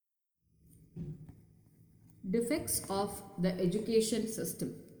Defects of the education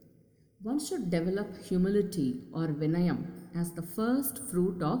system. One should develop humility or vinayam as the first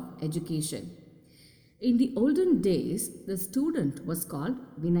fruit of education. In the olden days, the student was called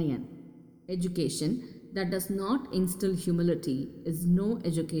Vinayan. Education that does not instill humility is no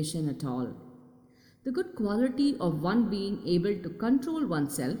education at all. The good quality of one being able to control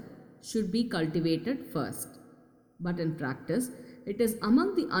oneself should be cultivated first. But in practice, it is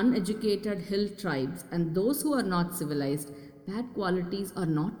among the uneducated hill tribes and those who are not civilized, bad qualities are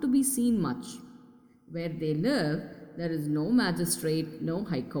not to be seen much. Where they live, there is no magistrate, no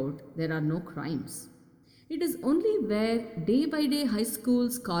high court, there are no crimes. It is only where day by day high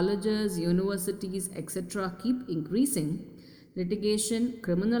schools, colleges, universities, etc. keep increasing, litigation,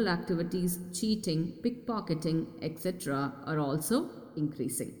 criminal activities, cheating, pickpocketing, etc. are also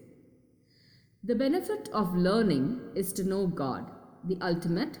increasing. The benefit of learning is to know God, the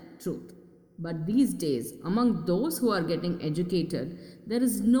ultimate truth. But these days, among those who are getting educated, there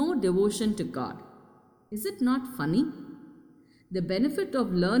is no devotion to God. Is it not funny? The benefit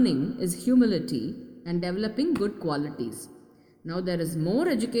of learning is humility and developing good qualities. Now there is more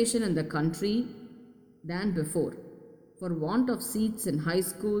education in the country than before. For want of seats in high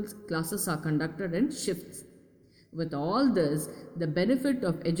schools, classes are conducted in shifts. With all this, the benefit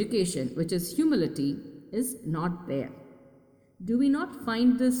of education, which is humility, is not there. Do we not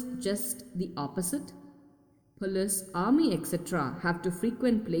find this just the opposite? Police, army, etc. have to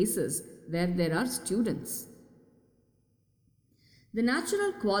frequent places where there are students. The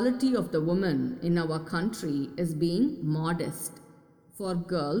natural quality of the woman in our country is being modest. For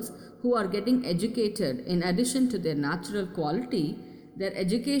girls who are getting educated, in addition to their natural quality, their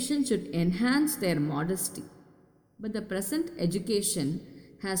education should enhance their modesty. But the present education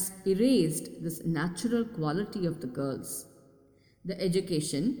has erased this natural quality of the girls. The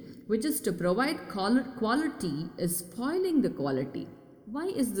education, which is to provide quality, is spoiling the quality. Why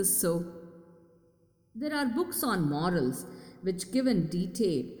is this so? There are books on morals which give in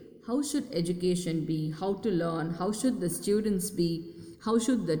detail how should education be, how to learn, how should the students be, how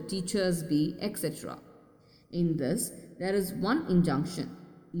should the teachers be, etc. In this, there is one injunction: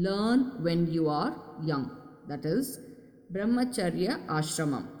 learn when you are young. That is Brahmacharya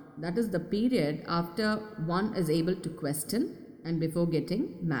Ashramam. That is the period after one is able to question and before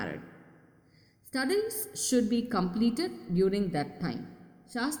getting married. Studies should be completed during that time.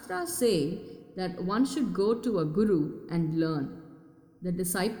 Shastras say that one should go to a guru and learn. The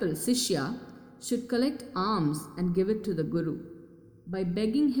disciple, Sishya, should collect alms and give it to the guru. By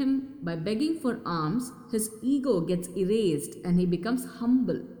begging for alms, his ego gets erased and he becomes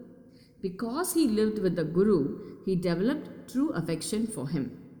humble. Because he lived with the Guru, he developed true affection for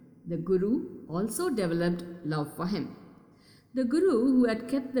him. The Guru also developed love for him. The Guru, who had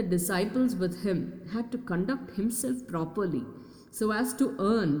kept the disciples with him, had to conduct himself properly so as to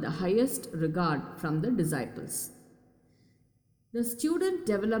earn the highest regard from the disciples. The student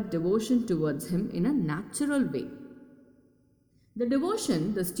developed devotion towards him in a natural way. The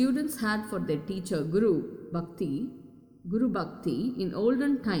devotion the students had for their teacher Guru Bhakti in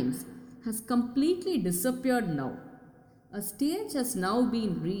olden times has completely disappeared now. A stage has now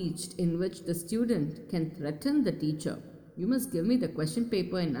been reached in which the student can threaten the teacher. You must give me the question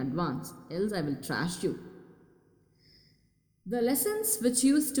paper in advance, else I will trash you. The lessons which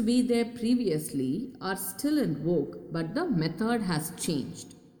used to be there previously are still in vogue, but the method has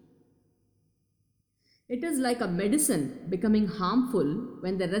changed. It is like a medicine becoming harmful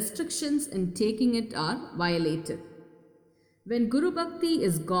when the restrictions in taking it are violated. When Guru Bhakti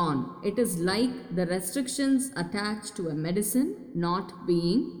is gone, it is like the restrictions attached to a medicine not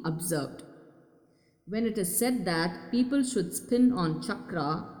being observed. When it is said that people should spin on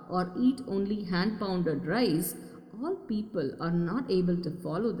chakra or eat only hand-pounded rice, all people are not able to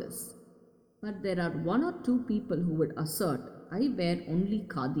follow this. But there are one or two people who would assert, I wear only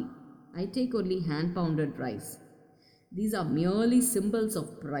khadi, I take only hand-pounded rice. These are merely symbols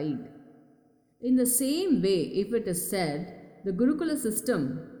of pride. In the same way, if it is said, the Gurukula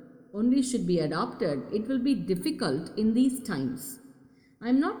system only should be adopted, it will be difficult in these times. I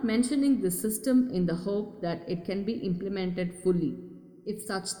am not mentioning this system in the hope that it can be implemented fully. If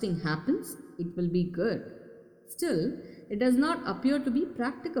such thing happens, it will be good. Still, it does not appear to be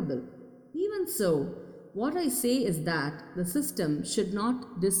practicable. Even so, what I say is that the system should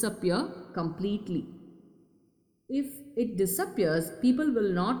not disappear completely. If it disappears, people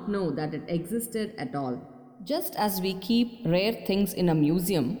will not know that it existed at all. Just as we keep rare things in a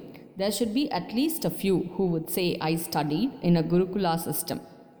museum, there should be at least a few who would say, I studied in a Gurukula system,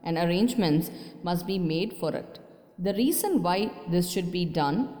 and arrangements must be made for it. The reason why this should be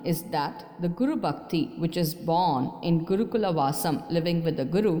done is that the Guru Bhakti, which is born in Gurukula Vasam, living with the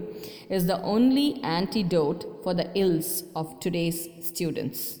Guru, is the only antidote for the ills of today's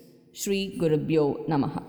students. Shri Gurubhyo Namaha.